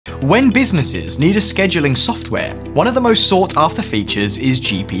When businesses need a scheduling software, one of the most sought after features is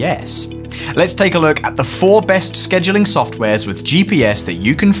GPS. Let's take a look at the 4 best scheduling softwares with GPS that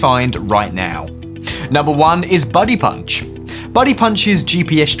you can find right now. Number 1 is BuddyPunch. BuddyPunch's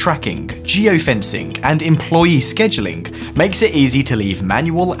GPS tracking, geofencing, and employee scheduling makes it easy to leave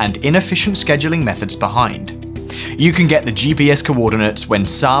manual and inefficient scheduling methods behind. You can get the GPS coordinates when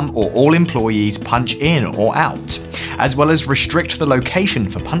some or all employees punch in or out, as well as restrict the location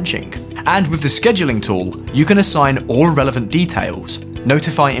for punching. And with the scheduling tool, you can assign all relevant details,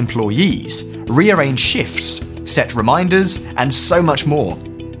 notify employees, rearrange shifts, set reminders, and so much more.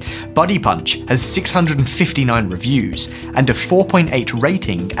 BuddyPunch has 659 reviews and a 4.8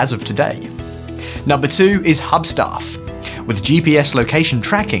 rating as of today. Number 2 is Hubstaff. With GPS location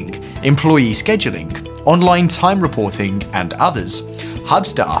tracking, employee scheduling, online time reporting, and others,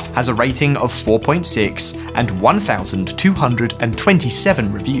 Hubstaff has a rating of 4.6 and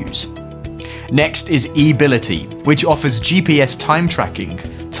 1,227 reviews. Next is eBility, which offers GPS time tracking,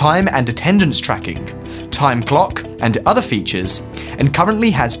 time and attendance tracking, time clock, and other features, and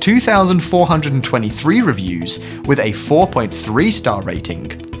currently has 2,423 reviews with a 4.3 star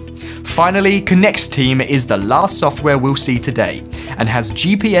rating. Finally, ConnectTeam is the last software we'll see today, and has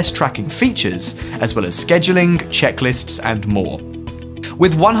GPS tracking features, as well as scheduling, checklists, and more.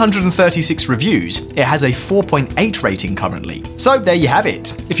 With 136 reviews, it has a 4.8 rating currently. So there you have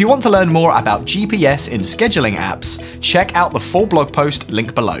it. If you want to learn more about GPS in scheduling apps, check out the full blog post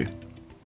link below.